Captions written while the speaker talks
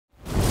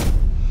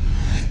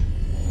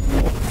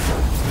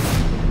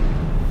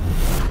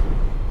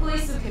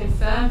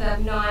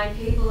9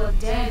 people are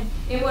dead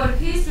in what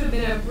appears to have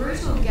been a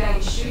brutal gang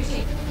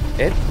shooting.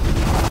 Ed?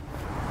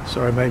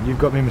 Sorry, mate, you've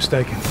got me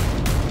mistaken.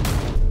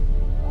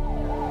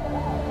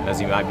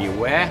 As you may be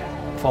aware,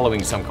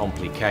 following some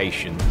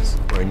complications,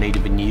 we're in need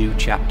of a new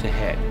chapter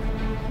head.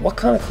 What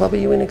kind of club are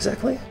you in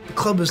exactly? The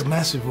club is a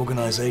massive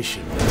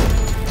organisation.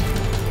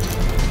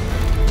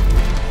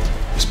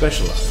 We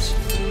specialise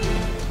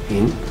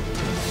In?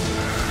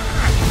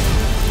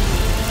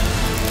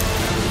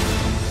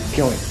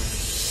 Going.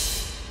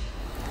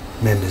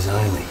 Members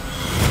only.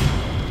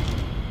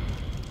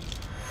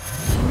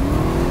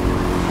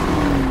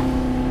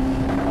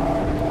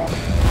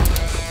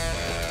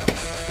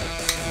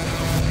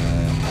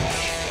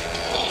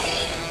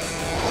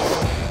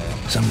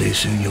 Someday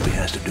soon you'll be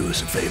asked to do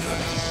us a favour.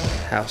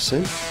 How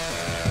soon?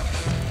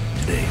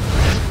 Today.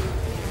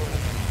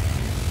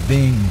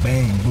 Bing,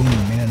 bang, boom,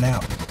 in and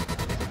out.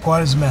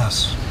 Quiet as a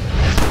mouse.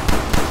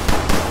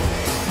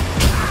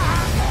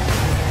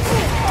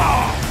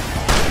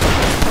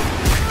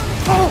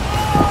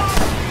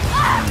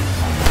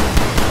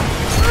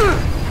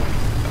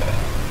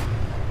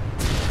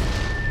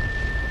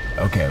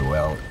 Okay,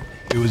 well,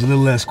 it was a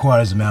little less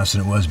quiet as a mouse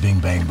than it was bing,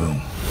 bang,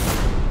 boom.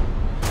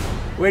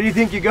 Where do you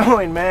think you're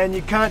going, man?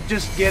 You can't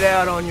just get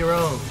out on your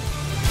own.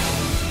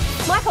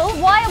 Michael,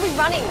 why are we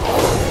running?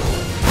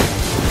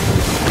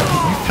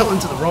 You fell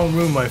into the wrong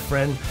room, my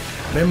friend.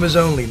 Members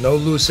only, no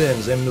loose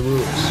ends, them the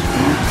rules.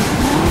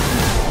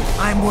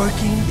 I'm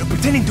working, you're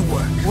pretending to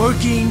work.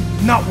 Working,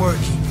 not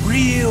working.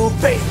 Real,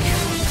 fake.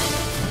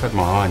 I've had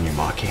my eye on you,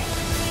 Mikey.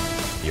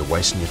 You're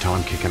wasting your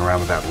time kicking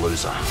around with that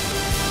loser.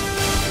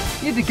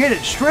 You need to get it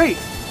straight.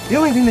 The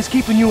only thing that's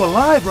keeping you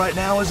alive right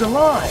now is a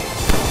lie.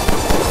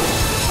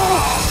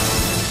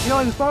 You know,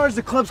 as far as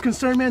the club's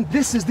concerned, man,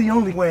 this is the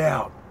only way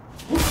out.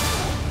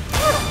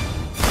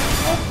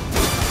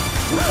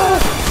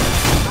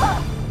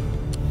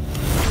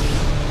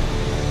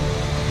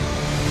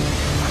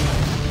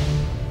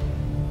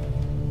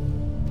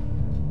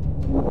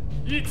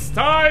 It's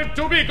time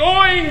to be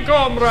going,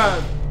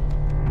 comrade!